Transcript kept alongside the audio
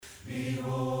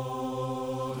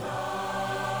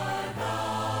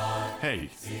Hey,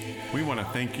 we want to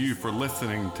thank you for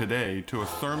listening today to a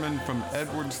sermon from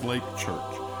Edwards Lake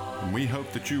Church, and we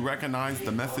hope that you recognize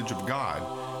the message of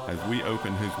God as we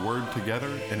open His Word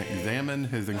together and examine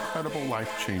His incredible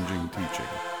life-changing teaching.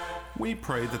 We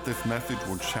pray that this message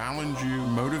will challenge you,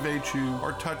 motivate you,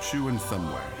 or touch you in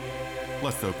some way.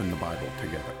 Let's open the Bible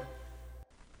together.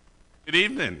 Good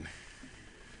evening.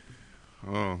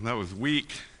 Oh, that was weak.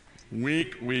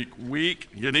 Good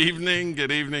evening.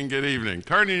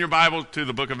 Turn in your Bibles to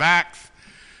the book of Acts,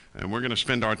 and we're going to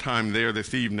spend our time there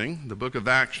this evening. The book of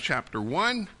Acts, chapter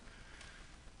 1.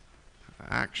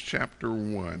 Acts, chapter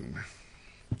 1.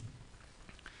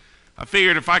 I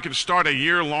figured if I could start a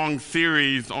year-long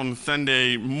series on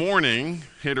Sunday morning,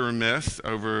 hit or miss,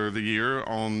 over the year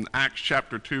on Acts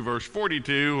chapter 2, verse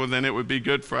 42, well, then it would be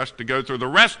good for us to go through the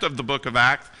rest of the book of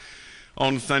Acts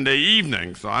on Sunday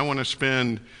evening. So I want to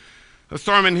spend a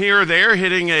sermon here or there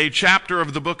hitting a chapter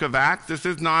of the book of Acts. This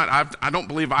is not, I don't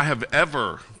believe I have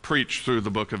ever preached through the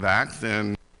book of Acts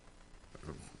in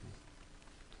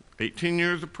 18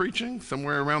 years of preaching,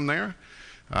 somewhere around there.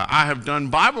 I have done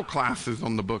Bible classes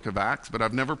on the book of Acts, but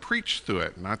I've never preached through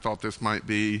it. And I thought this might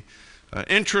be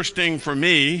interesting for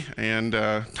me and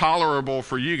tolerable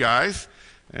for you guys.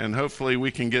 And hopefully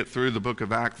we can get through the book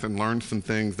of Acts and learn some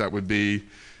things that would be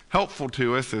helpful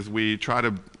to us as we try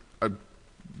to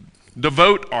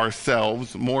devote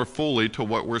ourselves more fully to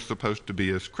what we're supposed to be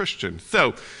as Christians.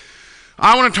 So,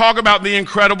 I want to talk about the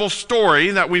incredible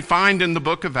story that we find in the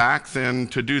book of Acts, and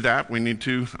to do that, we need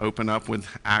to open up with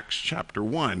Acts chapter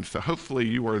 1. So hopefully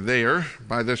you are there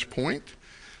by this point.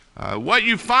 What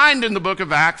you find in the book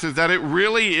of Acts is that it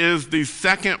really is the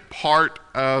second part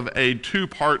of a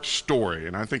two-part story,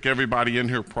 and I think everybody in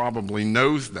here probably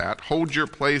knows that. Hold your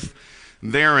place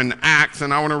there in Acts,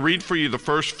 and I want to read for you the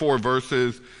first 4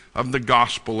 verses of the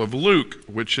Gospel of Luke,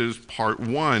 which is part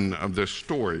 1 of this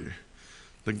story.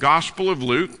 The Gospel of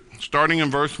Luke, starting in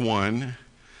verse 1.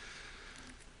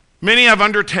 Many have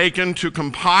undertaken to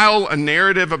compile a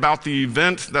narrative about the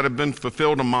events that have been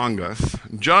fulfilled among us,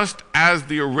 just as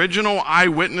the original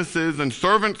eyewitnesses and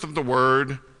servants of the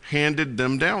word handed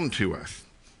them down to us.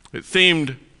 It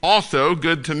seemed also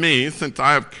good to me, since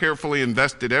I have carefully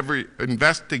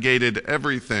investigated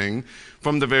everything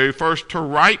from the very first, to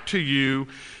write to you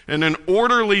in an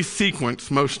orderly sequence,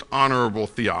 most honorable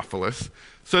Theophilus,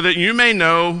 so that you may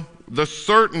know the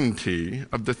certainty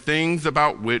of the things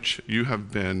about which you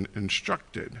have been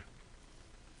instructed.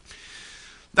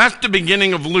 That's the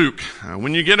beginning of Luke.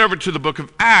 When you get over to the book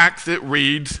of Acts, it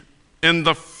reads,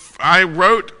 I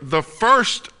wrote the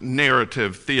first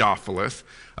narrative, Theophilus,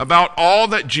 about all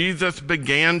that Jesus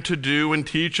began to do and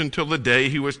teach until the day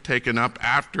he was taken up,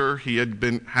 after he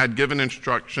had given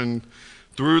instruction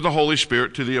through the Holy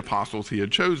Spirit to the apostles he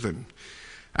had chosen.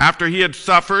 After he had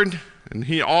suffered, and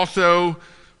he also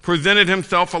presented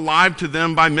himself alive to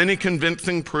them by many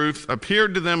convincing proofs,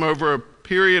 appeared to them over a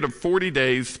period of 40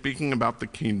 days, speaking about the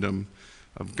kingdom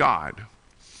of God.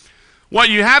 What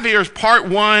you have here is part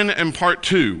 1 and part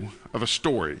 2 of a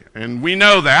story. And we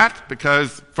know that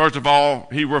because, first of all,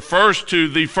 he refers to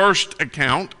the first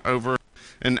account over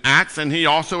in Acts, and he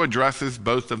also addresses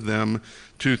both of them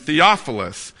to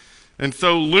Theophilus. And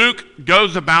so Luke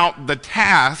goes about the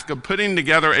task of putting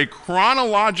together a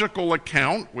chronological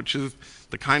account, which is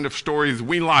the kind of stories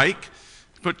we like,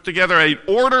 put together an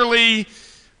orderly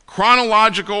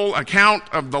chronological account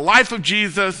of the life of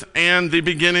Jesus and the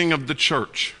beginning of the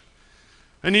church.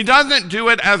 And he doesn't do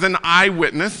it as an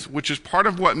eyewitness, which is part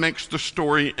of what makes the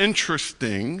story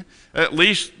interesting, at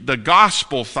least the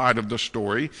gospel side of the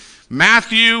story.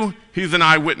 Matthew, he's an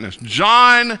eyewitness.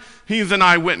 John, he's an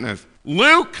eyewitness.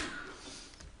 Luke,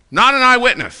 not an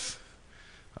eyewitness.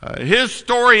 His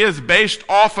story is based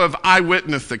off of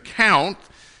eyewitness account,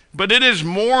 but it is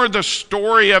more the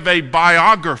story of a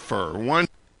biographer, one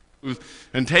who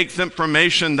takes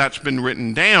information that's been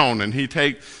written down, and he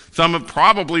takes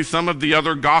probably some of the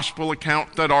other gospel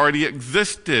accounts that already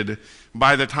existed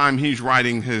by the time he's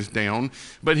writing his down,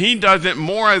 but he does it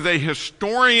more as a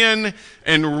historian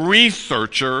and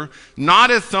researcher,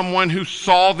 not as someone who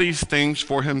saw these things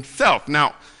for himself.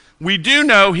 Now, we do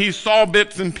know he saw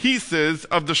bits and pieces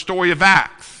of the story of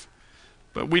Acts,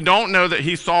 but we don't know that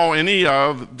he saw any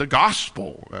of the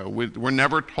gospel. We're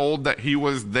never told that he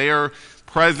was there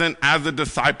present as a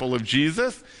disciple of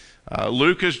Jesus.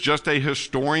 Luke is just a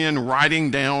historian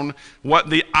writing down what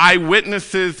the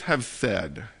eyewitnesses have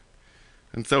said.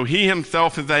 And so he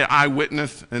himself is an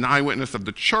eyewitness of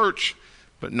the church,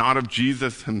 but not of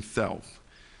Jesus himself.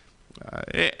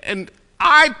 And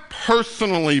I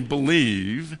personally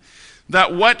believe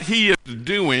that what he is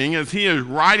doing is he is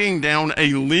writing down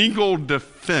a legal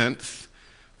defense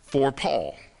for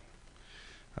Paul.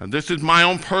 This is my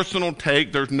own personal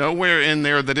take. There's nowhere in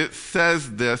there that it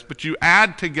says this, but you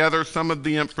add together some of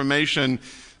the information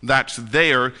that's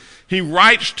there. He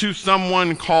writes to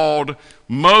someone called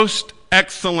Most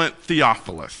Excellent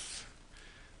Theophilus.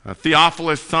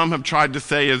 Theophilus, some have tried to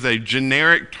say, is a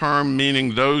generic term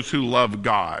meaning those who love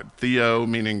God. Theo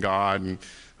meaning God, and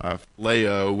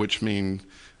phileo, which means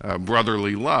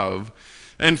brotherly love.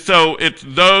 And so it's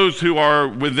those who are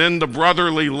within the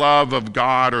brotherly love of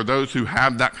God, or those who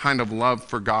have that kind of love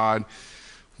for God.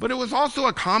 But it was also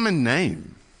a common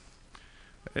name.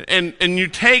 And you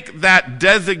take that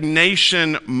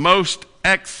designation, most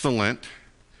excellent,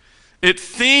 it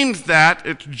seems that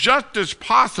it's just as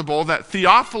possible that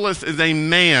Theophilus is a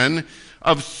man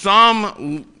of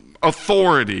some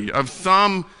authority, of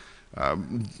some,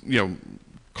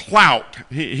 clout.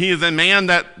 He is a man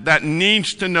that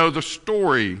needs to know the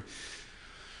story.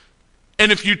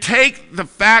 And if you take the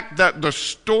fact that the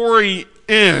story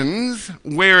ends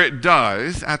where it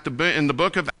does, in the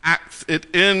book of Acts,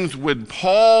 it ends with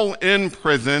Paul in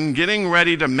prison getting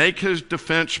ready to make his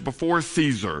defense before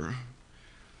Caesar.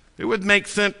 It would make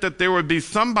sense that there would be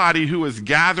somebody who is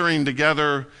gathering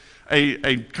together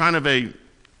a kind of a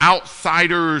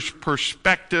outsider's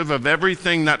perspective of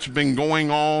everything that's been going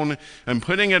on and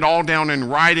putting it all down in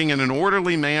writing in an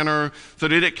orderly manner so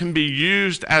that it can be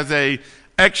used as an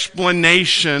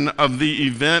explanation of the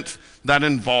events that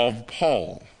involve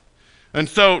Paul. And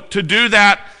so to do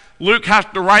that, Luke has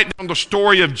to write down the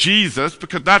story of Jesus,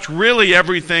 because that's really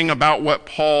everything about what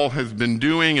Paul has been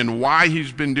doing and why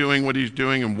he's been doing what he's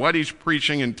doing and what he's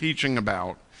preaching and teaching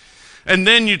about. And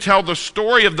then you tell the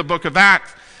story of the book of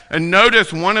Acts. And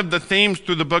notice one of the themes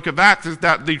through the book of Acts is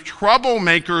that the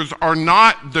troublemakers are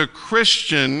not the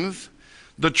Christians.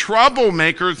 The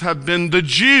troublemakers have been the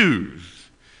Jews.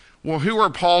 Well, who are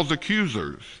Paul's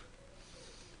accusers?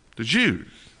 The Jews.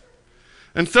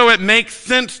 And so it makes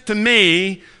sense to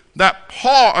me that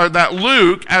that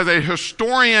Luke, as a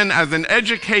historian, as an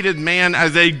educated man,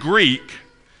 as a Greek,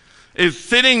 is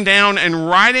sitting down and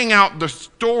writing out the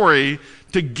story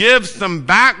to give some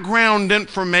background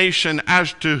information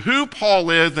as to who Paul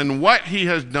is and what he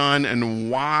has done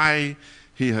and why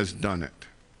he has done it.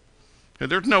 Now,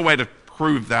 there's no way to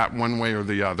prove that one way or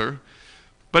the other,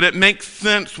 but it makes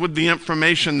sense with the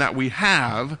information that we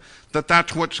have that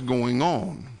that's what's going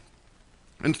on.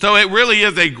 And so it really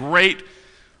is a great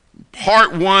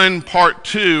part one, part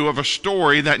two of a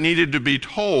story that needed to be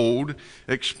told,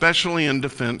 especially in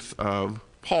defense of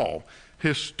Paul.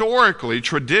 Historically,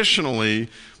 traditionally,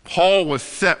 Paul was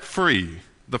set free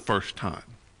the first time.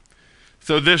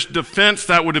 So this defense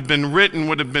that would have been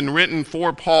written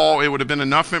for Paul. It would have been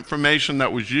enough information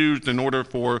that was used in order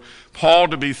for Paul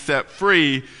to be set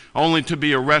free, only to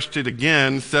be arrested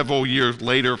again several years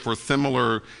later for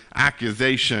similar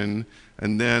accusation.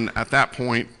 And then at that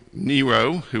point,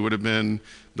 Nero, who would have been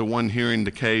the one hearing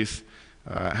the case,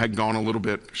 had gone a little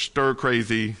bit stir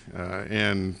crazy,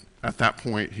 and at that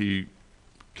point he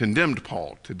condemned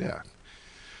Paul to death.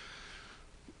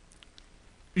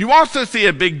 You also see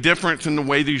a big difference in the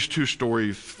way these two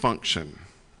stories function.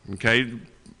 Okay?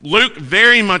 Luke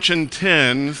very much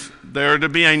intends there to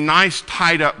be a nice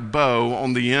tied up bow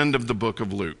on the end of the book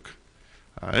of Luke.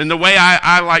 And the way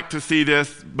I like to see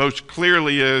this most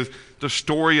clearly is the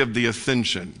story of the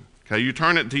ascension. Okay, you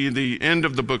turn it to the end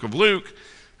of the book of Luke,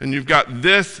 and you've got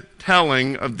this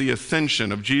telling of the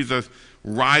ascension, of Jesus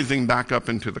rising back up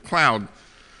into the cloud.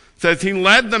 It says, he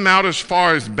led them out as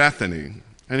far as Bethany,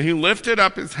 and he lifted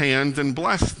up his hands and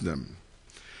blessed them.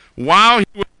 While he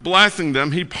was blessing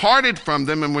them, he parted from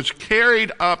them and was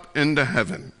carried up into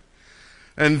heaven.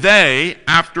 And they,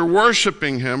 after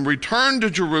worshiping him, returned to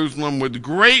Jerusalem with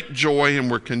great joy and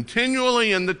were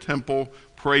continually in the temple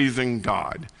praising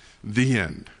God. The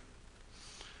end.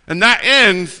 And that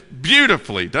ends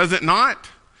beautifully, does it not?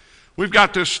 We've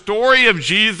got this story of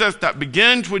Jesus that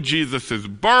begins with Jesus'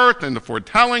 birth and the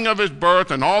foretelling of his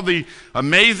birth and all the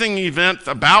amazing events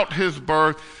about his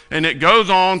birth. And it goes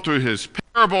on through his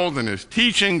parables and his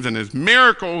teachings and his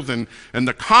miracles and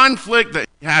the conflict that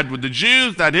he had with the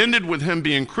Jews that ended with him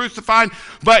being crucified.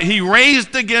 But he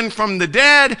raised again from the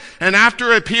dead, and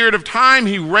after a period of time,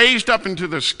 he raised up into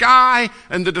the sky,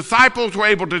 and the disciples were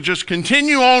able to just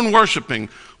continue on worshiping.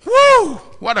 Woo!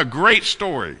 What a great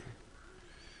story.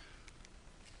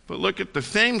 But look at the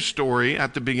same story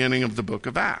at the beginning of the book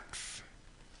of Acts.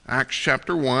 Acts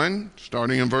chapter 1,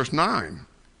 starting in verse 9.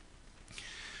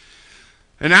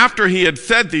 And after he had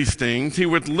said these things, he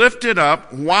was lifted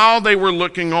up while they were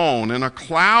looking on, and a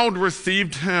cloud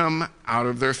received him out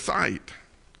of their sight.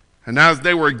 And as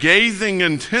they were gazing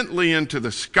intently into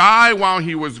the sky while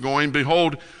he was going,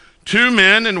 behold, 2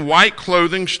 men in white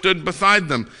clothing stood beside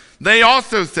them. They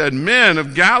also said, "Men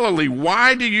of Galilee,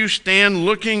 why do you stand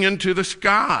looking into the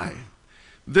sky?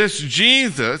 This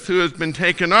Jesus, who has been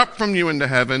taken up from you into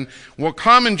heaven, will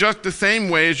come in just the same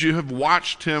way as you have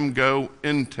watched him go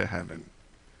into heaven."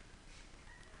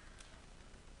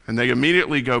 And they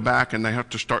immediately go back and they have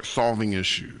to start solving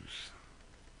issues.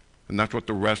 And that's what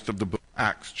the rest of the book of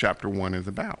Acts chapter 1 is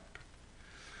about.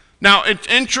 Now, it's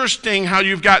interesting how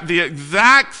you've got the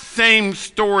exact same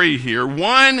story here.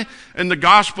 One in the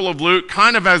Gospel of Luke,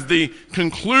 kind of as the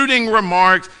concluding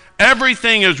remarks.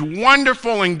 Everything is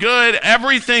wonderful and good.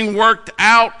 Everything worked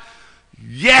out.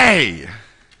 Yay!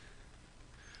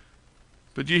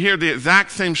 But you hear the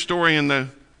exact same story in the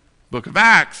book of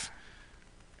Acts,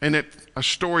 and it's a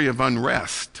story of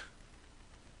unrest.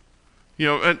 You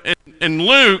know, in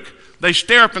Luke, they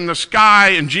stare up in the sky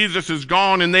and Jesus is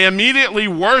gone, and they immediately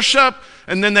worship,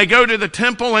 and then they go to the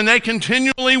temple and they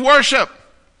continually worship.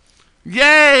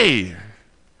 Yay!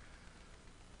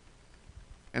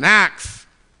 In Acts,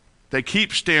 they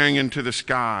keep staring into the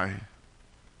sky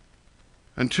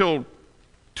until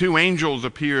 2 angels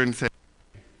appear and say,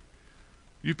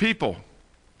 "You people,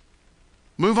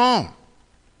 move on.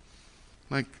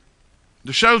 Like,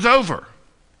 the show's over.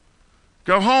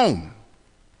 Go home."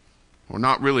 Or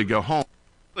not really go home.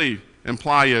 Really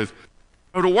imply is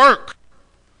go to work.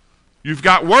 You've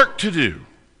got work to do.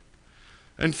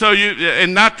 And so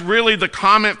and that's really the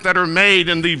comments that are made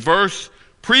in the verse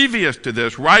previous to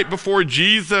this, right before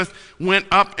Jesus went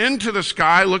up into the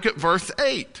sky. Look at verse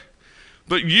 8.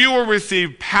 "But you will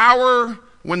receive power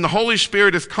when the Holy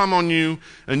Spirit has come on you,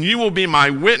 and you will be my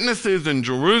witnesses in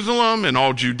Jerusalem and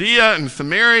all Judea and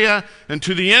Samaria and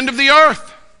to the end of the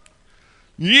earth."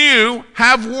 You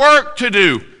have work to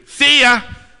do. See ya.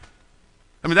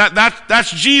 I mean,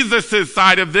 that's Jesus'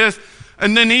 side of this.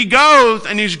 And then he goes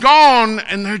and he's gone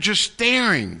and they're just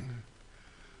staring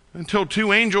until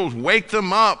 2 angels wake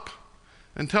them up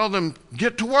and tell them,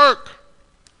 "Get to work.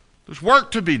 There's work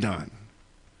to be done."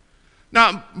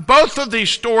 Now, both of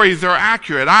these stories are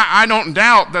accurate. I don't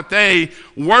doubt that they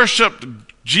worshiped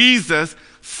Jesus,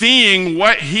 seeing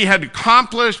what he had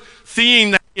accomplished,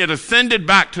 seeing that he had ascended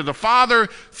back to the Father,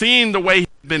 seeing the way he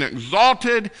had been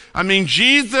exalted. I mean,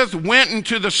 Jesus went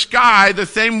into the sky the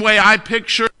same way I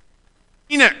picture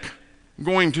Enoch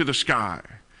going to the sky,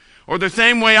 or the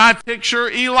same way I picture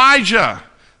Elijah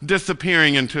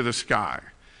disappearing into the sky.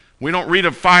 We don't read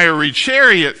of fiery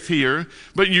chariots here,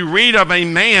 but you read of a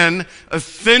man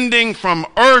ascending from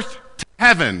earth to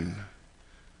heaven.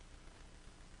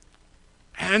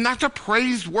 And that's a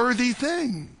praiseworthy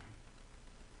thing.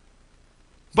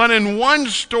 But in one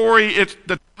story, it's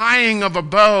the tying of a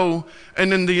bow,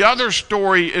 and in the other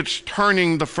story, it's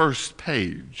turning the first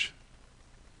page.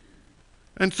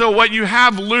 And so what you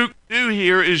have Luke do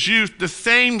here is use the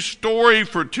same story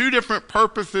for 2 different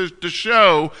purposes to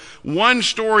show one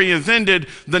story is ended.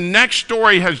 The next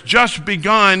story has just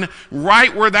begun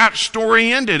right where that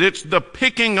story ended. It's the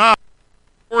picking up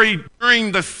story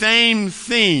during the same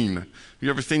scene. You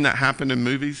ever seen that happen in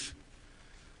movies?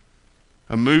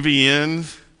 A movie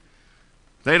ends.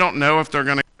 They don't know if they're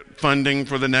going to get funding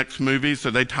for the next movie, so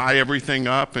they tie everything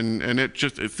up, and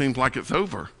it seems like it's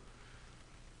over.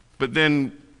 But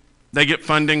then they get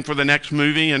funding for the next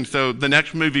movie, and so the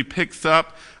next movie picks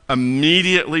up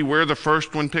immediately where the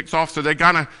first one picks off. So they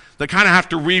kind of have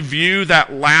to review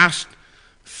that last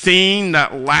scene,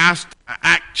 that last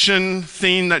action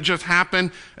scene that just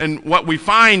happened. And what we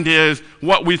find is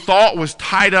what we thought was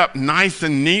tied up nice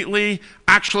and neatly,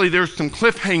 actually there's some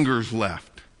cliffhangers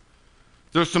left.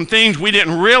 There's some things we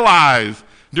didn't realize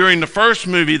during the first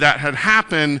movie that had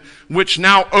happened, which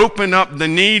now open up the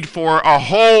need for a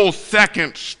whole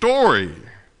second story.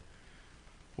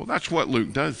 Well, that's what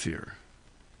Luke does here.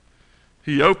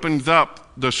 He opens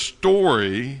up the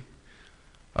story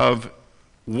of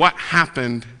what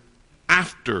happened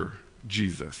after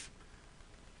Jesus.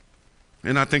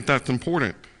 And I think that's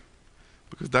important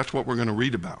because that's what we're going to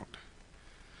read about.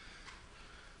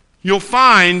 You'll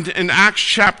find in Acts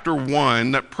chapter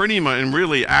 1 that pretty much, and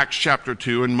really Acts chapter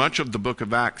 2 and much of the book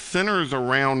of Acts centers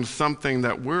around something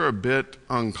that we're a bit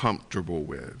uncomfortable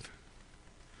with.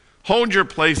 Hold your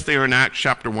place there in Acts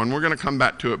chapter 1. We're going to come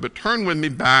back to it, but turn with me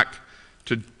back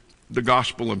to the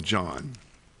Gospel of John.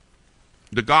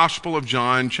 The Gospel of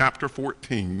John, chapter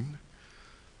 14.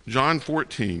 John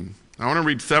 14. I want to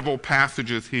read several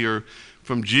passages here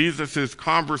from Jesus'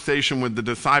 conversation with the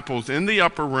disciples in the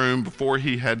upper room before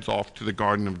he heads off to the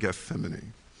Garden of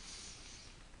Gethsemane.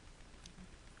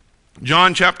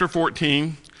 John chapter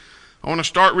 14. I want to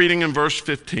start reading in verse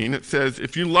 15. It says,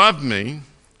 "If you love me,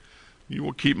 you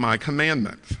will keep my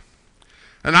commandments.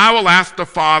 And I will ask the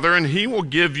Father, and he will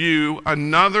give you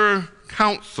another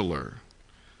counselor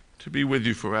to be with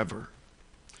you forever.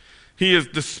 He is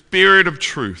the Spirit of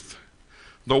truth.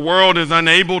 The world is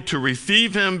unable to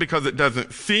receive him because it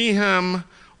doesn't see him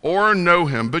or know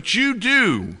him, but you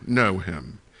do know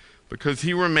him because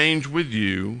he remains with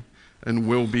you and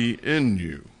will be in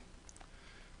you.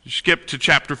 You skip to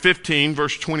chapter 15,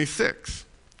 verse 26.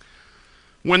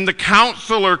 When the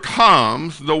counselor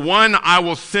comes, the one I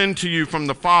will send to you from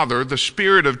the Father, the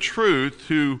Spirit of truth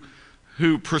who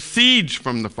proceeds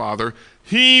from the Father,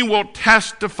 he will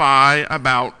testify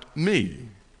about me.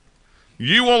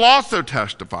 You will also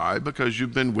testify because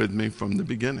you've been with me from the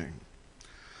beginning.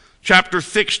 Chapter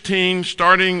 16,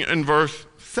 starting in verse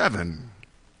 7.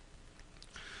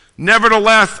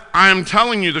 Nevertheless, I am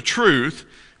telling you the truth.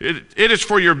 It is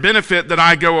for your benefit that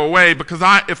I go away, because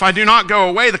if I do not go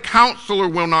away, the counselor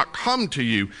will not come to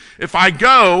you. If I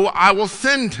go, I will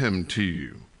send him to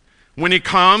you. When he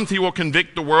comes, he will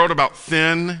convict the world about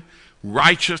sin,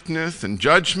 righteousness, and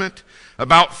judgment.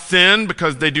 About sin,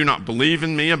 because they do not believe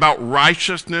in me. About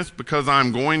righteousness, because I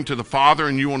am going to the Father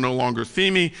and you will no longer see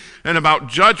me. And about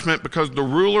judgment, because the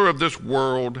ruler of this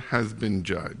world has been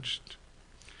judged.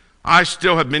 I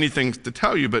still have many things to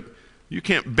tell you, but you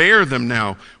can't bear them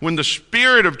now. When the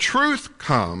Spirit of truth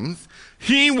comes,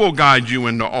 he will guide you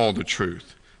into all the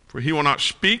truth. For he will not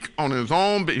speak on his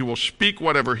own, but he will speak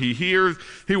whatever he hears.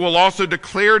 He will also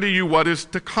declare to you what is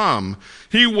to come.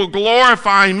 He will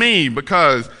glorify me,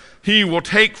 because he will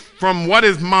take from what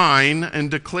is mine and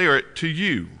declare it to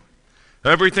you.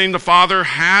 Everything the Father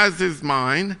has is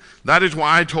mine. That is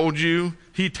why I told you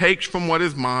he takes from what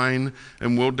is mine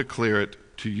and will declare it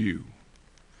to you.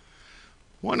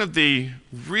 One of the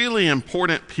really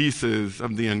important pieces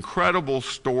of the incredible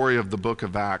story of the book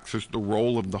of Acts is the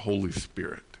role of the Holy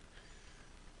Spirit.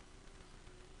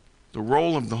 The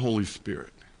role of the Holy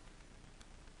Spirit.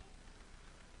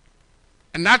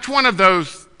 And that's one of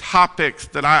those topics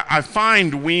that I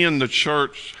find we in the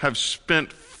church have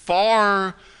spent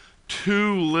far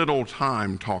too little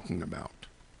time talking about.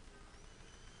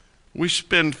 We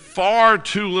spend far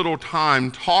too little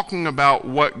time talking about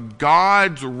what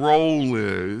God's role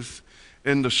is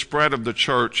in the spread of the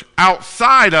church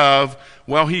outside of,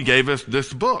 well, he gave us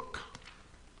this book.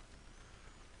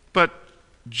 But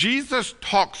Jesus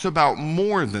talks about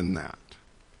more than that.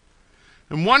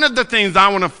 And one of the things I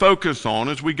want to focus on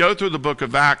as we go through the book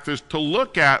of Acts is to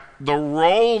look at the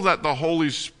role that the Holy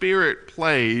Spirit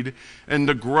played in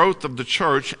the growth of the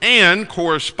church, and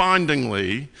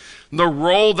correspondingly, the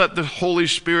role that the Holy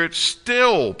Spirit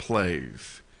still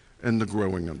plays in the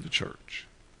growing of the church.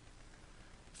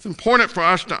 It's important for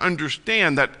us to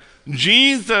understand that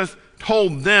Jesus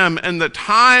told them in the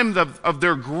time of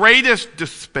their greatest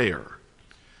despair.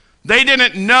 They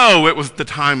didn't know it was the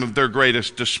time of their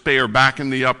greatest despair back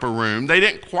in the upper room. They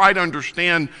didn't quite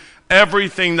understand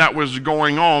everything that was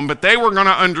going on, but they were going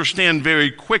to understand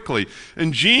very quickly.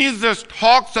 And Jesus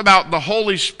talks about the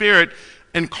Holy Spirit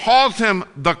and calls him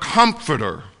the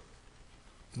Comforter,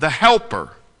 the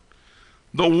Helper,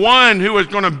 the one who is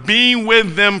going to be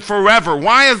with them forever.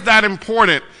 Why is that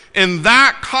important? In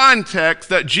that context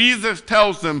that Jesus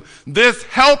tells them, this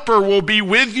Helper will be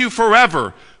with you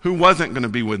forever, who wasn't going to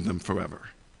be with them forever,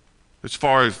 as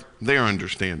far as their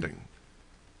understanding.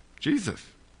 Jesus.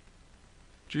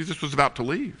 Jesus was about to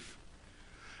leave.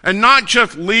 And not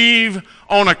just leave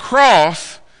on a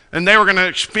cross, and they were going to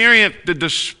experience the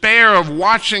despair of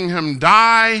watching him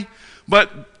die,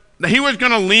 but he was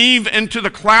going to leave into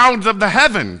the clouds of the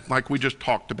heaven, like we just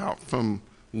talked about from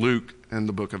Luke and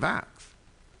the book of Acts.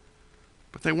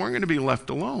 But they weren't going to be left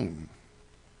alone.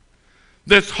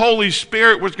 This Holy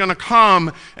Spirit was going to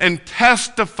come and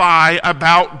testify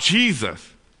about Jesus.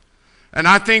 And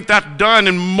I think that's done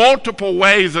in multiple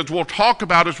ways, as we'll talk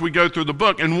about as we go through the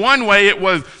book. In one way, it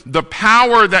was the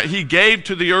power that he gave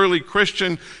to the early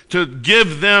Christian to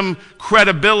give them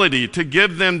credibility, to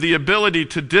give them the ability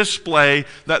to display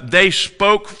that they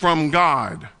spoke from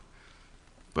God.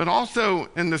 But also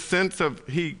in the sense of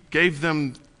he gave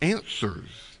them answers.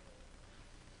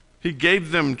 He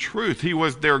gave them truth. He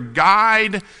was their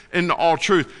guide into all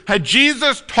truth. Had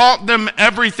Jesus taught them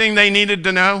everything they needed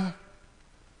to know?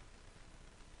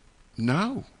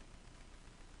 No.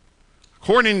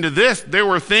 According to this, there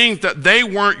were things that they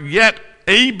weren't yet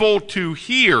able to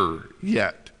hear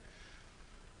yet.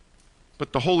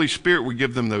 But the Holy Spirit would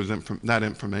give them that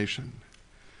information.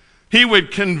 He would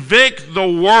convict the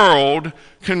world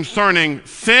concerning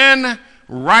sin,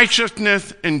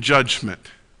 righteousness, and judgment.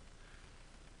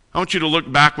 I want you to look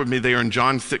back with me there in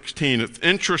John 16. It's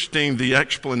interesting the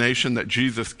explanation that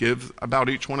Jesus gives about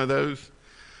each one of those.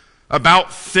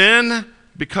 About sin,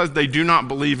 because they do not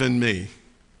believe in me.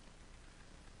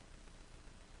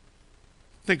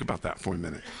 Think about that for a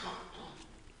minute.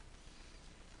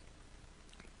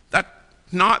 That's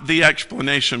not the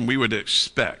explanation we would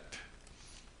expect.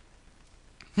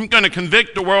 I'm going to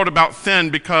convict the world about sin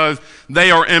because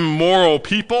they are immoral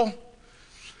people.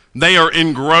 They are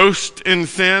engrossed in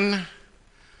sin.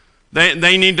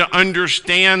 They need to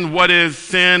understand what is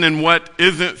sin and what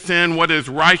isn't sin, what is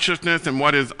righteousness and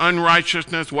what is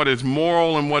unrighteousness, what is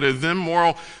moral and what is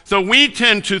immoral. So we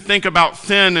tend to think about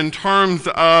sin in terms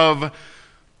of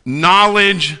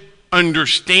knowledge,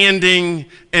 understanding,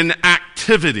 and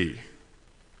activity.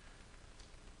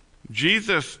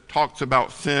 Jesus talks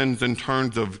about sins in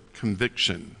terms of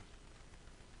conviction,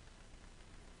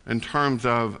 in terms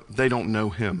of they don't know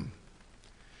him.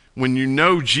 When you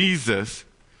know Jesus,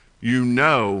 you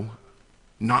know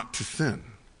not to sin.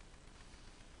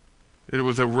 It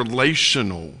was a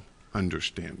relational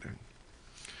understanding.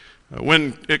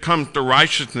 When it comes to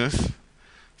righteousness, it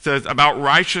says about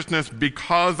righteousness,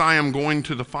 because I am going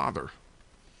to the Father.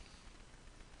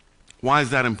 Why is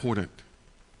that important?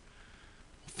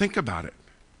 Think about it.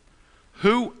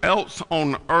 Who else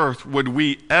on earth would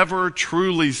we ever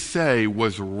truly say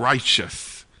was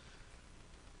righteous?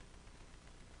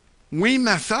 We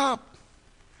mess up.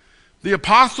 The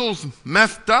apostles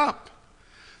messed up.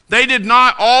 They did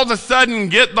not all of a sudden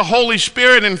get the Holy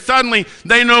Spirit and suddenly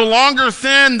they no longer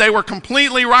sinned. They were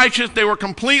completely righteous. They were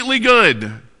completely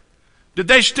good. Did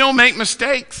they still make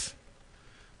mistakes?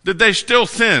 Did they still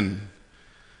sin?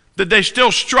 Did they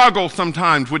still struggle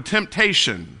sometimes with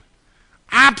temptation?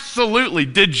 Absolutely.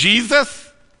 Did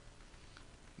Jesus?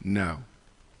 No.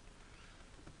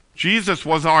 Jesus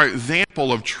was our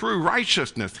example of true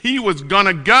righteousness. He was going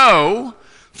to go,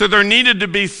 so there needed to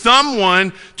be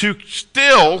someone to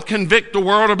still convict the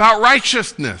world about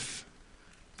righteousness.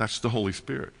 That's the Holy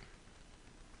Spirit.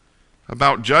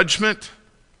 About judgment,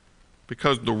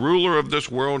 because the ruler of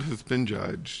this world has been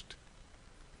judged.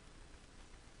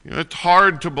 You know, it's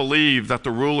hard to believe that the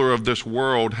ruler of this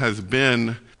world has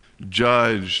been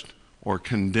judged or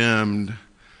condemned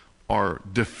or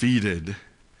defeated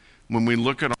when we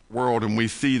look at our world and we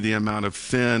see the amount of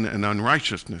sin and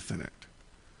unrighteousness in it.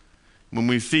 When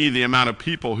we see the amount of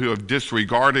people who have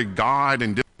disregarded God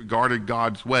and disregarded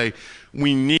God's way,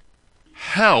 we need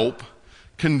help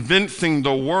convincing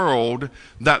the world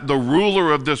that the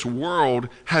ruler of this world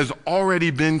has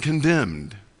already been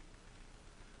condemned.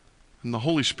 And the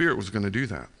Holy Spirit was going to do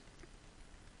that.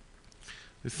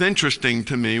 It's interesting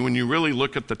to me when you really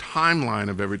look at the timeline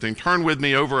of everything. Turn with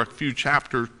me over a few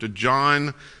chapters to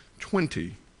John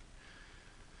 20.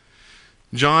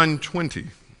 John 20.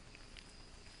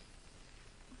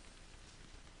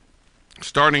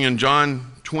 Starting in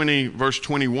John 20, verse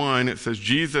 21, it says,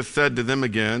 Jesus said to them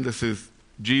again, this is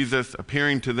Jesus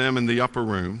appearing to them in the upper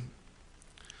room,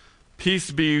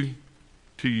 peace be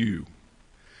to you.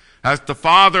 As the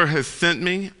Father has sent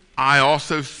me, I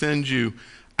also send you.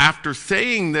 After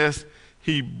saying this,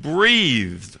 he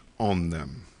breathed on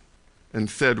them and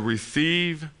said,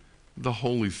 receive the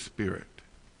Holy Spirit.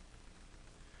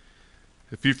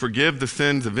 If you forgive the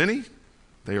sins of any,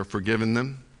 they are forgiven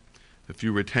them. If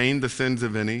you retain the sins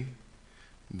of any,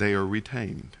 they are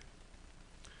retained.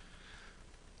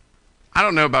 I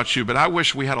don't know about you, but I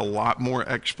wish we had a lot more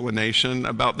explanation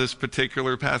about this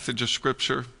particular passage of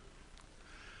Scripture.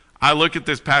 I look at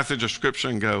this passage of Scripture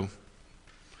and go,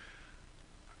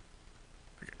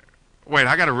 wait,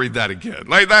 I got to read that again.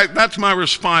 Like that's my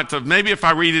response of maybe if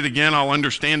I read it again, I'll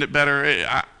understand it better.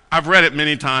 I've read it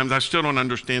many times. I still don't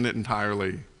understand it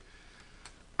entirely.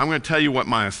 I'm going to tell you what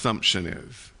my assumption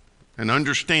is. And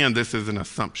understand this is an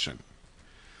assumption.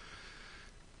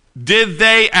 Did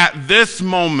they at this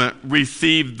moment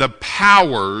receive the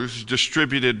powers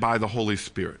distributed by the Holy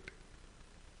Spirit?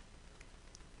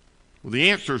 Well,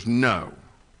 the answer is no.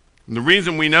 And the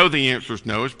reason we know the answer is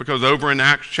no is because over in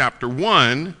Acts chapter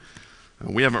 1,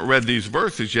 we haven't read these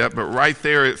verses yet, but right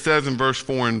there it says in verse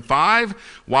 4 and 5,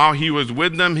 while he was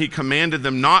with them, he commanded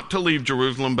them not to leave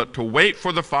Jerusalem, but to wait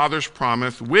for the Father's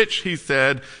promise, which he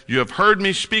said, you have heard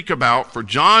me speak about, for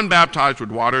John baptized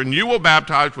with water, and you will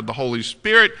baptize with the Holy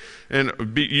Spirit, and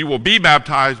you will be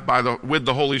baptized with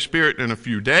the Holy Spirit in a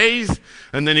few days.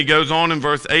 And then he goes on in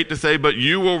verse 8 to say, but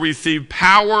you will receive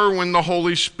power when the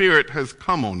Holy Spirit has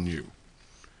come on you.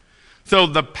 So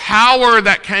the power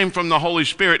that came from the Holy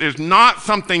Spirit is not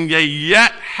something they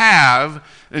yet have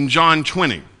in John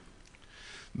 20.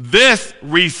 This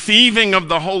receiving of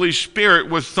the Holy Spirit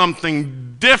was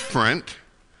something different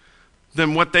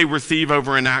than what they receive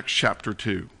over in Acts chapter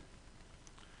 2.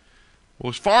 Well,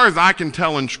 as far as I can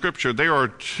tell in Scripture, there are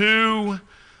two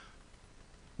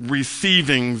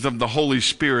receivings of the Holy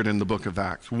Spirit in the book of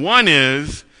Acts. One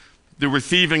is the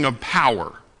receiving of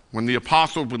power, when the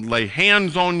apostles would lay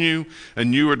hands on you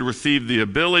and you would receive the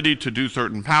ability to do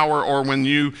certain power, or when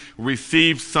you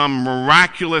receive some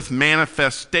miraculous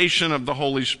manifestation of the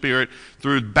Holy Spirit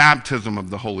through baptism of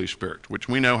the Holy Spirit, which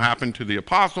we know happened to the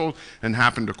apostles and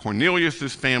happened to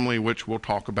Cornelius' family, which we'll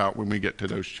talk about when we get to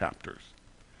those chapters.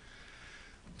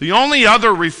 The only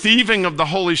other receiving of the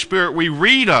Holy Spirit we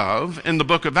read of in the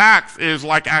book of Acts is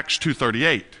like Acts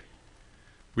 2:38.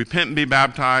 Repent and be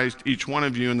baptized, each one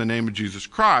of you, in the name of Jesus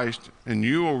Christ, and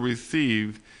you will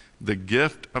receive the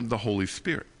gift of the Holy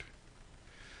Spirit.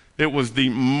 It was the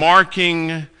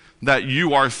marking that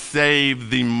you are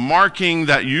saved, the marking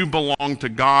that you belong to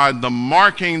God, the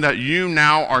marking that you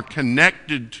now are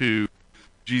connected to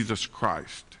Jesus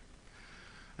Christ.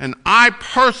 And I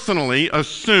personally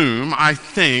assume, I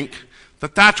think,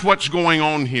 that that's what's going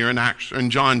on here in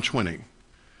John 20.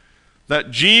 That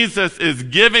Jesus is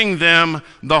giving them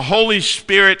the Holy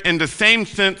Spirit in the same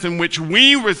sense in which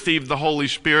we receive the Holy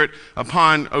Spirit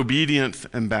upon obedience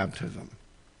and baptism.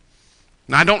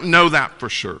 Now, I don't know that for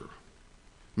sure.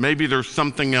 Maybe there's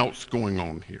something else going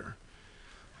on here.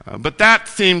 But that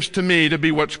seems to me to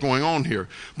be what's going on here.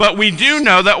 But we do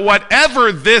know that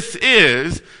whatever this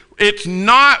is, it's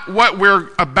not what we're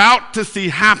about to see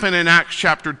happen in Acts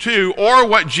chapter 2 or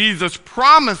what Jesus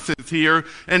promises here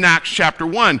in Acts chapter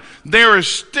 1. There is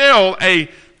still a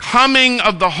coming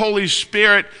of the Holy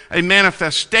Spirit, a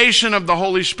manifestation of the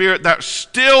Holy Spirit that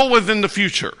still was in the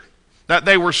future, that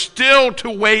they were still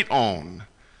to wait on,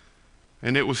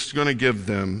 and it was going to give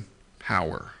them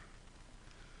power.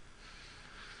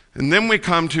 And then we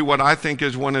come to what I think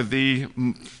is one of the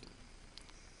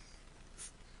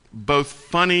both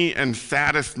funny and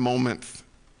saddest moments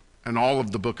in all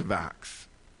of the book of Acts.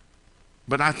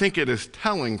 But I think it is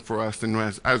telling for us and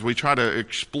as we try to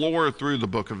explore through the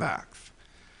book of Acts.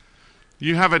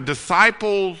 You have a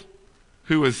disciple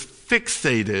who is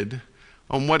fixated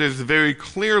on what is very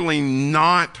clearly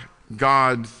not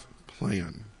God's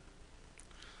plan.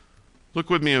 Look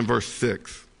with me in verse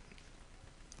 6.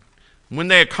 When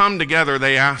they had come together,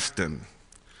 they asked him,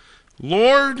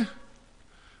 Lord,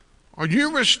 are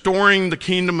you restoring the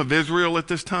kingdom of Israel at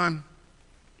this time?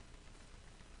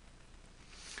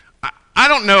 I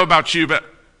don't know about you, but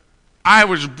I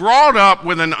was brought up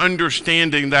with an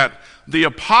understanding that the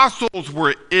apostles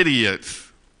were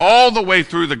idiots all the way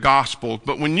through the Gospels.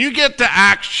 But when you get to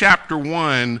Acts chapter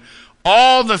 1,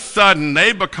 all of a sudden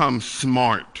they become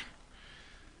smart.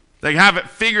 They have it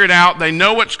figured out. They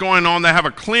know what's going on. They have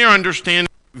a clear understanding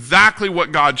of exactly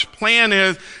what God's plan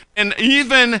is. And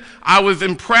even I was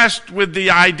impressed with the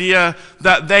idea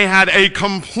that they had a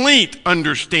complete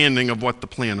understanding of what the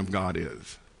plan of God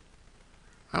is.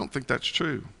 I don't think that's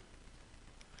true.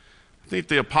 I think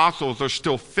the apostles are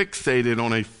still fixated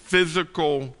on a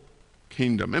physical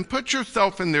kingdom. And put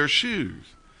yourself in their shoes.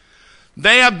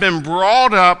 They have been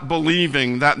brought up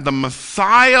believing that the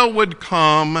Messiah would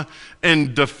come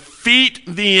and defeat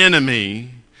the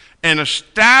enemy and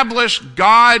establish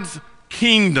God's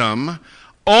kingdom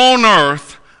on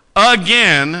earth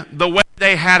again the way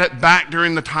they had it back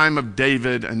during the time of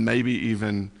David and maybe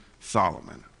even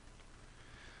Solomon.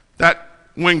 That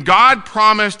when God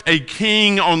promised a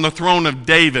king on the throne of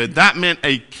David, that meant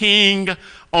a king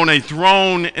on a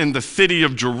throne in the city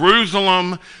of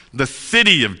Jerusalem, the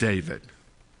city of David.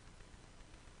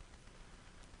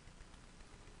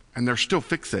 And they're still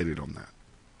fixated on that.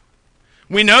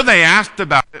 We know they asked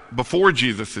about it before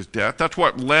Jesus' death. That's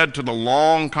what led to the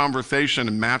long conversation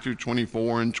in Matthew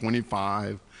 24 and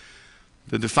 25.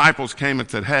 The disciples came and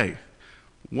said, hey,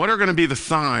 what are going to be the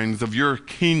signs of your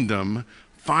kingdom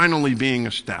finally being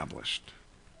established?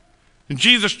 And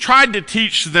Jesus tried to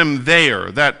teach them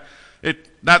there that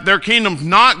their kingdom's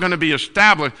not going to be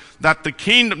established, that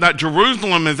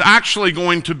Jerusalem is actually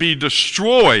going to be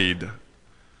destroyed.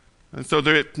 And so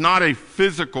it's not a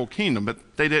physical kingdom, but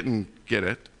they didn't get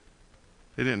it.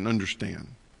 They didn't understand.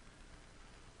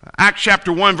 Acts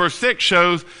chapter 1 verse 6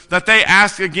 shows that they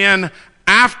ask again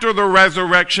after the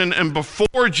resurrection and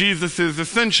before Jesus'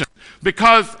 ascension.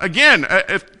 Because again,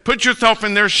 put yourself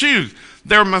in their shoes.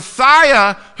 Their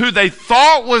Messiah, who they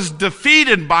thought was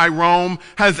defeated by Rome,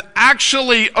 has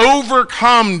actually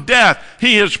overcome death.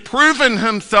 He has proven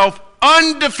himself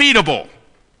undefeatable.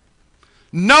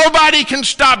 Nobody can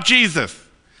stop Jesus.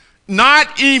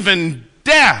 Not even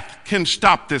death can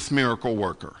stop this miracle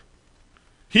worker.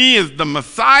 He is the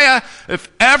Messiah. If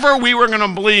ever we were going to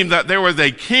believe that there was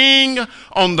a king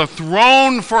on the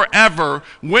throne forever,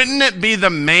 wouldn't it be the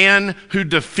man who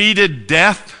defeated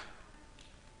death?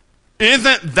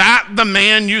 Isn't that the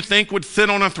man you think would sit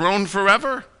on a throne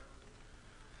forever?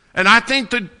 And I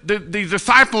think that the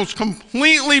disciples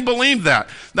completely believed that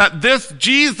this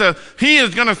Jesus, he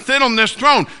is going to sit on this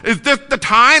throne. Is this the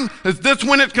time? Is this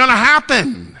when it's going to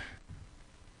happen?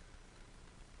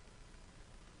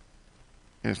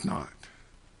 It's not.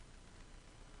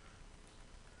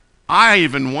 I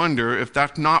even wonder if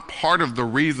that's not part of the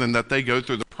reason that they go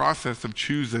through the process of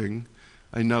choosing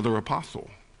another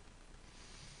apostle.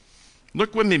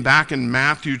 Look with me back in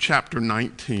Matthew chapter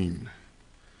 19.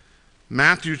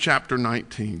 Matthew chapter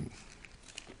 19.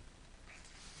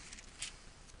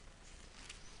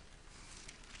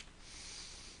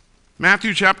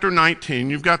 Matthew chapter 19,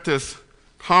 you've got this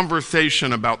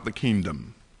conversation about the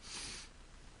kingdom.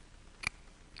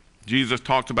 Jesus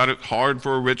talked about it's hard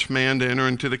for a rich man to enter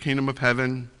into the kingdom of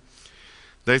heaven.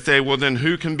 They say, well, then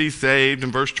who can be saved?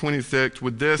 In verse 26,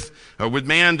 with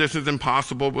man this is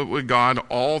impossible, but with God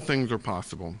all things are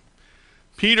possible.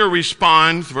 Peter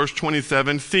responds, verse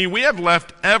 27, see, we have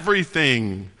left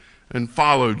everything and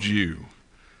followed you.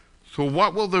 So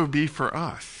what will there be for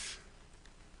us?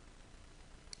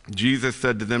 Jesus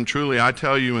said to them, truly, I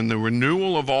tell you, in the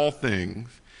renewal of all things,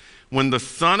 when the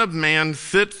Son of Man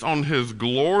sits on his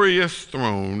glorious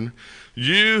throne,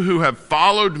 you who have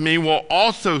followed me will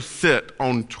also sit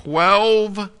on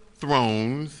 12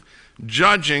 thrones,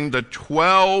 judging the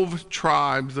 12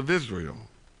 tribes of Israel.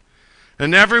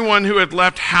 And everyone who had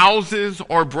left houses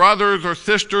or brothers or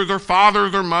sisters or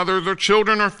fathers or mothers or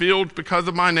children or fields because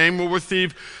of my name will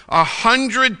receive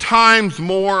 100 times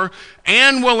more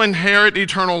and will inherit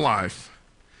eternal life.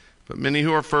 But many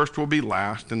who are first will be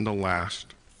last, and the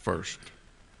last first.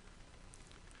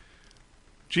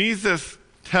 Jesus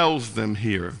tells them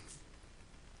here,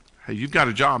 hey, you've got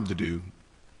a job to do.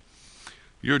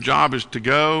 Your job is to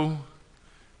go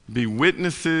be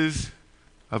witnesses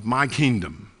of my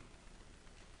kingdom.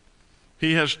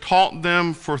 He has taught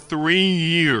them for 3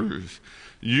 years,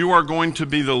 you are going to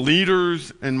be the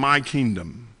leaders in my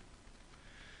kingdom.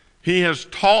 He has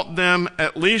taught them,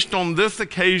 at least on this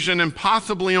occasion and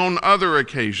possibly on other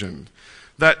occasions,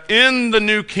 that in the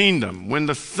new kingdom, when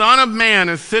the Son of Man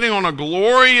is sitting on a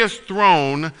glorious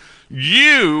throne,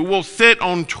 you will sit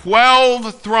on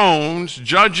 12 thrones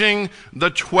judging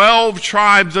the 12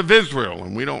 tribes of Israel.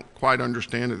 And we don't quite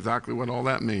understand exactly what all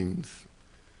that means.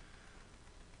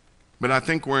 But I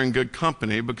think we're in good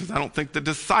company because I don't think the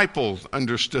disciples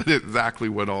understood exactly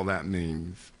what all that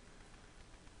means.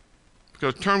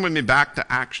 Because turn with me back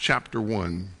to Acts chapter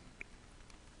 1.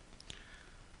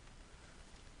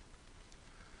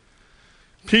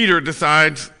 Peter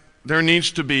decides there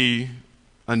needs to be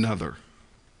another.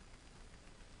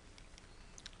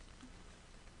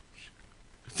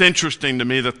 It's interesting to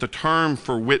me that the term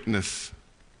for witness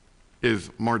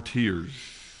is martyrs,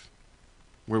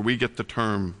 where we get the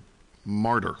term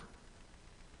martyr.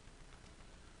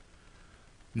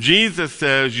 Jesus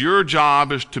says your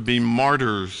job is to be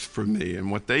martyrs for me, and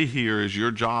what they hear is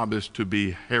your job is to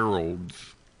be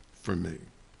heralds for me.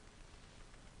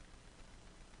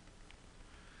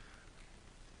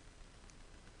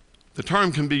 The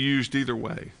term can be used either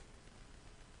way.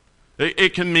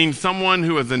 It can mean someone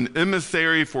who is an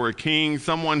emissary for a king,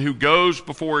 someone who goes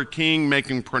before a king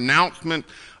making pronouncement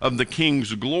of the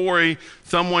king's glory,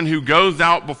 someone who goes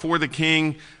out before the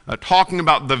king talking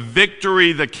about the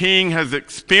victory the king has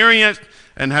experienced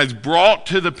and has brought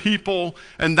to the people,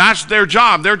 and that's their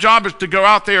job. Their job is to go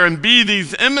out there and be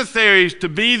these emissaries, to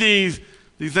be these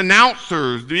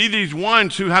announcers, to be these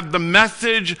ones who have the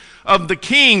message of the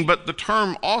king, but the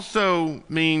term also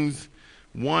means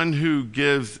one who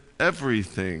gives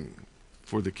everything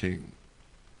for the king,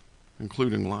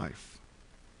 including life.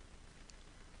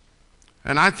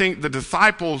 And I think the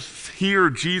disciples hear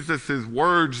Jesus'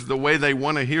 words the way they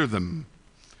want to hear them.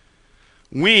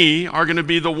 We are going to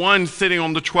be the ones sitting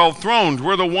on the 12 thrones.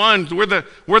 We're the ones, we're the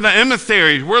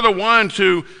emissaries. We're the ones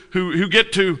who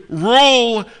get to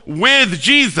rule with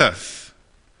Jesus.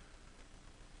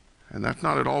 And that's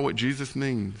not at all what Jesus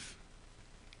means.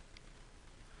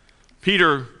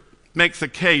 Peter makes a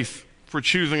case for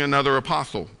choosing another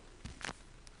apostle.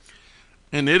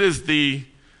 And it is the,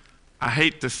 I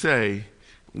hate to say,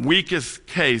 weakest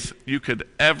case you could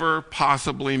ever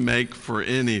possibly make for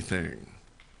anything.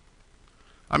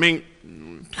 I mean,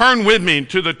 turn with me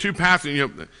to the two passages.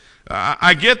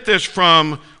 I get this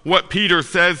from what Peter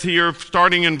says here,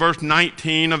 starting in verse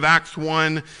 19 of Acts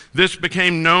 1. This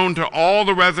became known to all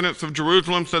the residents of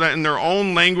Jerusalem, so that in their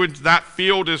own language that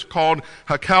field is called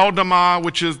Hakeldama,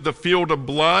 which is the field of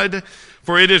blood.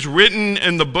 For it is written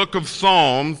in the book of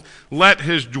Psalms, let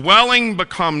his dwelling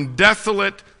become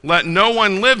desolate, let no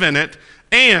one live in it,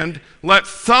 and let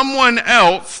someone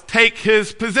else take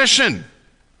his position.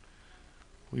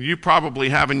 You probably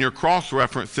have in your cross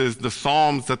references the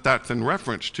Psalms that's in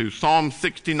reference to. Psalm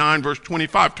 69, verse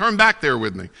 25. Turn back there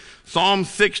with me. Psalm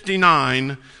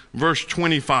 69, verse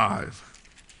 25.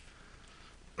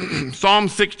 Psalm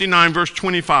 69, verse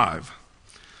 25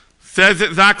 says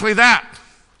exactly that.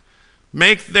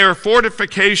 Make their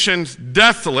fortifications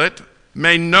desolate.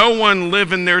 May no one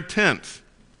live in their tents.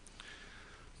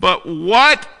 But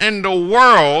what in the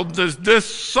world does this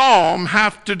psalm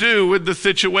have to do with the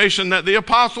situation that the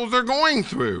apostles are going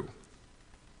through?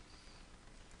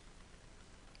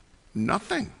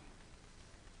 Nothing.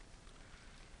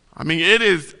 I mean, it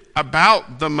is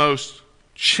about the most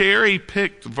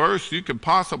cherry-picked verse you could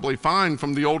possibly find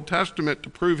from the Old Testament to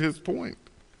prove his point.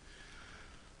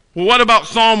 Well, what about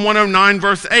Psalm 109,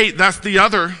 verse 8? That's the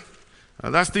other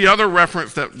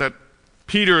reference that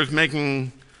Peter is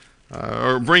making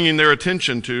or bringing their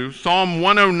attention to. Psalm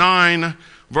 109,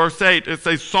 verse 8. It's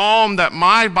a psalm that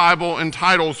my Bible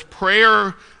entitles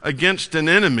Prayer Against an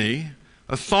Enemy,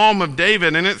 a psalm of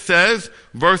David, and it says,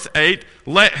 verse 8,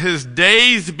 let his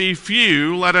days be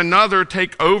few, let another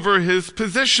take over his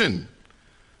position.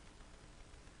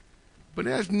 But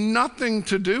it has nothing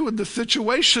to do with the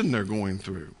situation they're going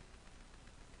through.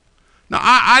 Now,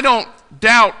 I don't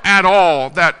doubt at all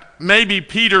that maybe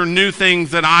Peter knew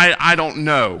things that I don't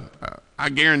know. I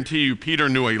guarantee you Peter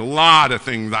knew a lot of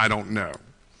things I don't know.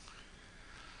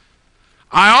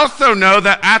 I also know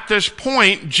that at this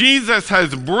point, Jesus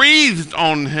has breathed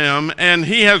on him and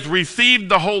he has received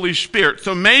the Holy Spirit.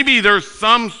 So maybe there's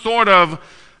some sort of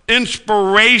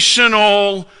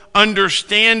inspirational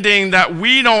understanding that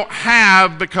we don't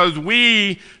have because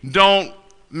we don't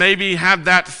maybe have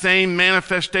that same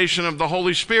manifestation of the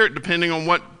Holy Spirit, depending on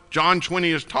what John 20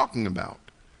 is talking about.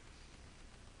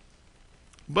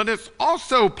 But it's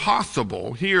also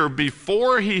possible here,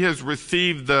 before he has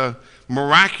received the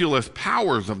miraculous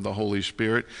powers of the Holy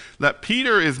Spirit, that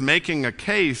Peter is making a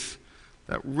case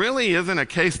that really isn't a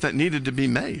case that needed to be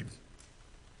made.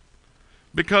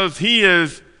 Because he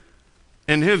is,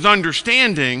 in his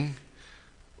understanding,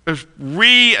 is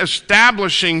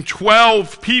re-establishing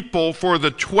 12 people for the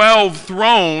 12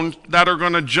 thrones that are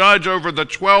going to judge over the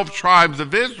 12 tribes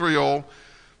of Israel,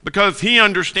 because he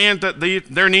understands that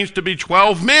there needs to be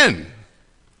 12 men.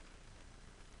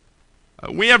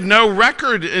 We have no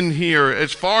record in here,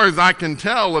 as far as I can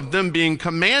tell, of them being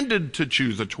commanded to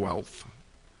choose a 12th.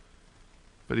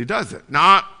 But he does it.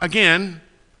 Now, again,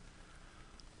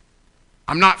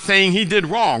 I'm not saying he did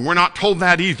wrong. We're not told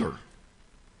that either.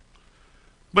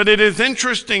 But it is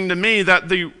interesting to me that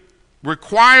the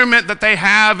requirement that they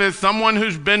have is someone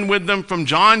who's been with them from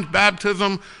John's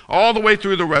baptism all the way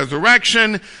through the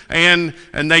resurrection, and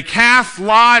they cast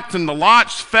lots, and the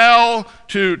lots fell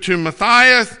to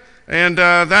Matthias, and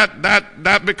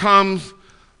that becomes,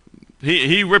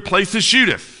 he replaces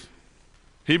Judas.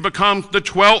 He becomes the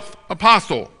 12th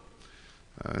apostle.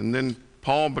 And then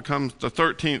Paul becomes the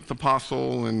 13th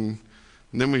apostle, and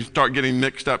then we start getting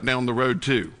mixed up down the road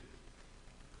too.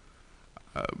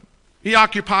 He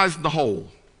occupies the whole.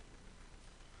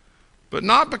 But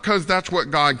not because that's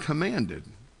what God commanded.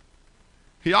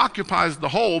 He occupies the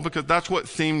whole because that's what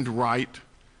seemed right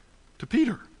to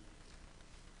Peter.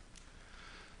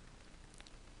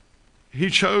 He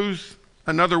chose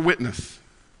another witness.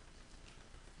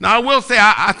 Now, I will say,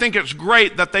 I think it's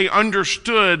great that they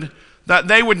understood that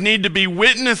they would need to be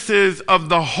witnesses of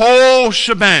the whole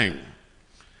shebang.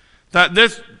 That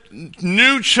this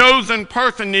new chosen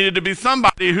person needed to be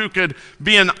somebody who could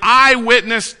be an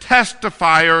eyewitness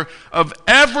testifier of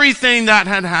everything that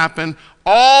had happened,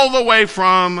 all the way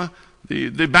from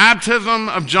the baptism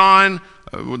of John,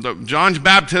 John's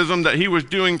baptism that he was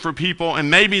doing for people,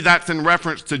 and maybe that's in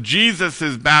reference to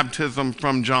Jesus' baptism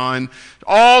from John,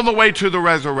 all the way to the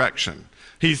resurrection.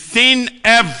 He's seen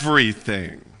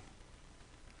everything.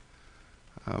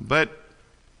 But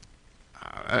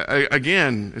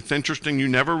again, it's interesting, you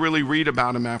never really read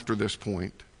about him after this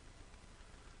point.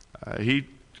 He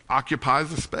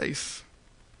occupies a space.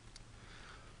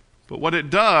 But what it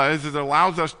does is it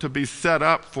allows us to be set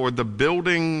up for the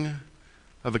building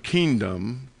of a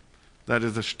kingdom that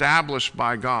is established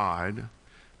by God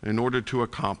in order to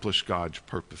accomplish God's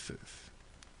purposes.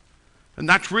 And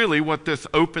that's really what this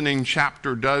opening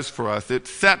chapter does for us. It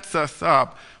sets us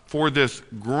up for this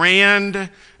grand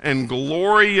and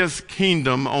glorious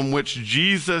kingdom on which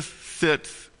Jesus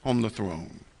sits on the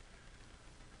throne.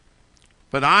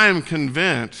 But I am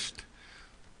convinced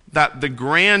that the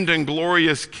grand and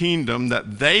glorious kingdom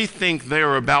that they think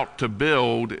they're about to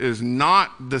build is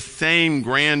not the same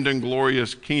grand and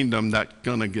glorious kingdom that's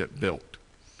going to get built.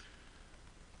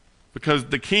 Because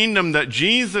the kingdom that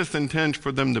Jesus intends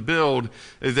for them to build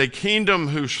is a kingdom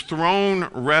whose throne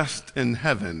rests in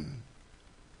heaven,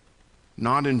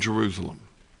 not in Jerusalem.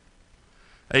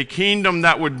 A kingdom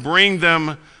that would bring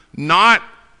them not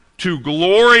to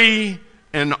glory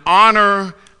and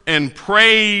honor and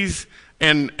praise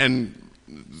and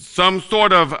some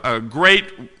sort of a great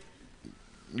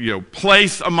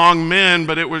place among men,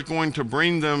 but it was going to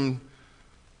bring them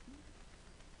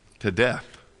to death.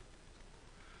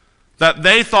 That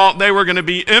they thought they were going to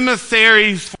be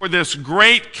emissaries for this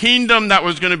great kingdom that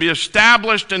was going to be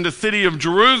established in the city of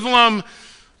Jerusalem,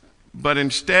 but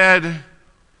instead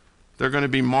they're going to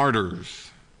be martyrs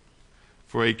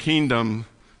for a kingdom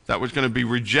that was going to be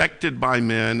rejected by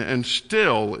men and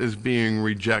still is being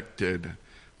rejected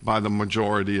by the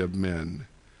majority of men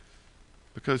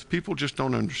because people just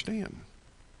don't understand.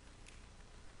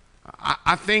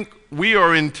 I think we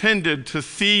are intended to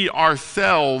see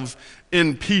ourselves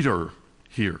in Peter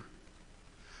here.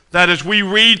 That as we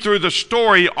read through the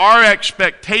story, our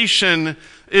expectation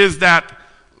is that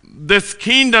this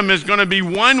kingdom is going to be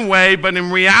one way, but in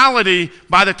reality,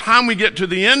 by the time we get to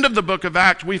the end of the book of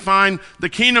Acts, we find the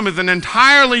kingdom is an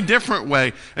entirely different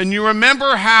way. And you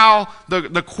remember how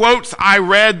the quotes I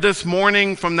read this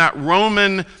morning from that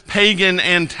Roman pagan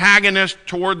antagonist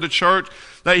toward the church,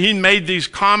 that he made these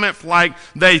comments like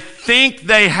they think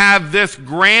they have this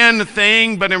grand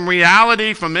thing, but in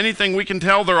reality, from anything we can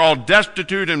tell, they're all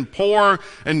destitute and poor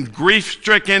and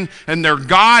grief-stricken, and their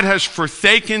God has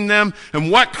forsaken them. And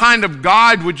what kind of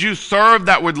God would you serve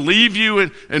that would leave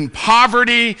you in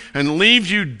poverty and leave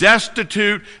you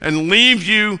destitute and leave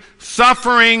you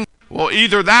suffering? Well,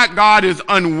 either that God is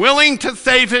unwilling to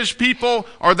save his people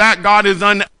or that God is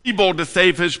unable to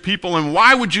save his people. And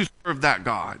why would you serve that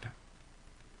God?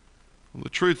 Well, the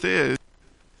truth is,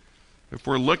 if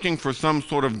we're looking for some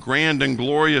sort of grand and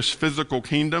glorious physical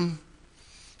kingdom,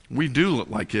 we do look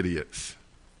like idiots.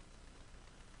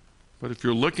 But if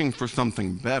you're looking for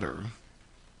something better,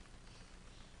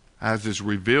 as is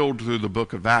revealed through the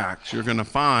book of Acts, you're going to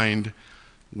find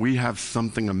we have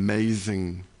something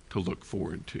amazing to look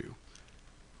forward to.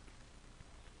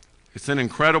 It's an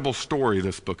incredible story,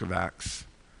 this book of Acts.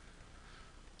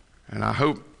 And I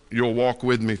hope you'll walk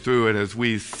with me through it as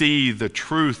we see the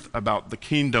truth about the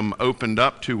kingdom opened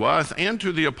up to us and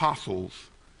to the apostles.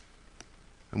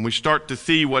 And we start to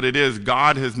see what it is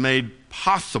God has made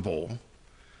possible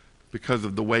because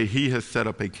of the way he has set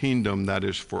up a kingdom that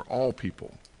is for all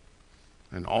people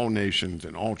and all nations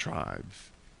and all tribes.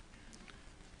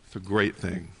 It's a great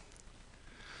thing.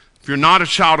 If you're not a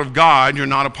child of God, you're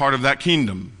not a part of that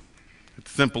kingdom.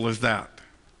 It's simple as that.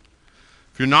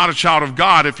 If you're not a child of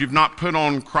God, if you've not put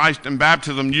on Christ in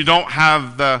baptism, you don't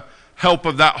have the help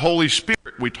of that Holy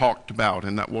Spirit we talked about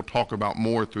and that we'll talk about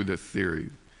more through this series.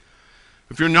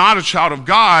 If you're not a child of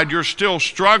God, you're still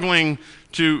struggling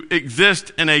to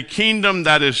exist in a kingdom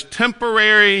that is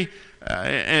temporary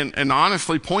and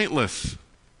honestly pointless.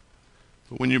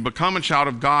 But when you become a child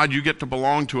of God, you get to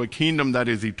belong to a kingdom that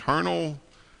is eternal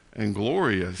and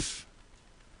glorious.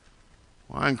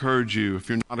 Well, I encourage you, if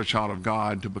you're not a child of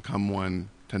God, to become one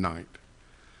tonight.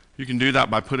 You can do that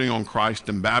by putting on Christ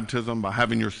in baptism, by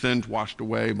having your sins washed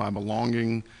away, by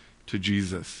belonging to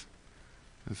Jesus.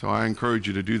 And so I encourage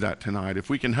you to do that tonight. If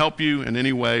we can help you in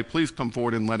any way, please come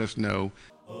forward and let us know.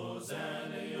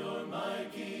 Hosanna, you're my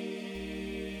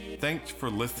King. Thanks for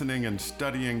listening and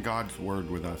studying God's Word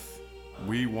with us.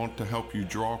 We want to help you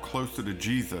draw closer to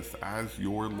Jesus as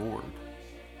your Lord.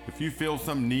 If you feel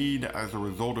some need as a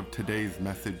result of today's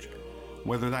message,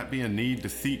 whether that be a need to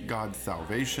seek God's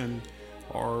salvation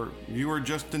or you are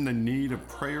just in the need of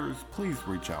prayers, please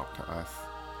reach out to us.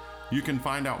 You can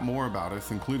find out more about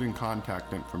us, including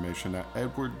contact information, at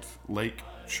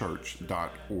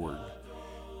edwardslakechurch.org.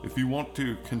 If you want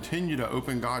to continue to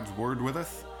open God's Word with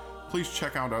us, please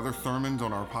check out other sermons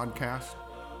on our podcast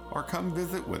or come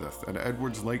visit with us at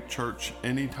Edwards Lake Church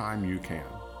anytime you can.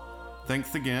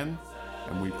 Thanks again,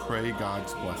 and we pray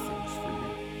God's blessings for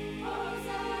you.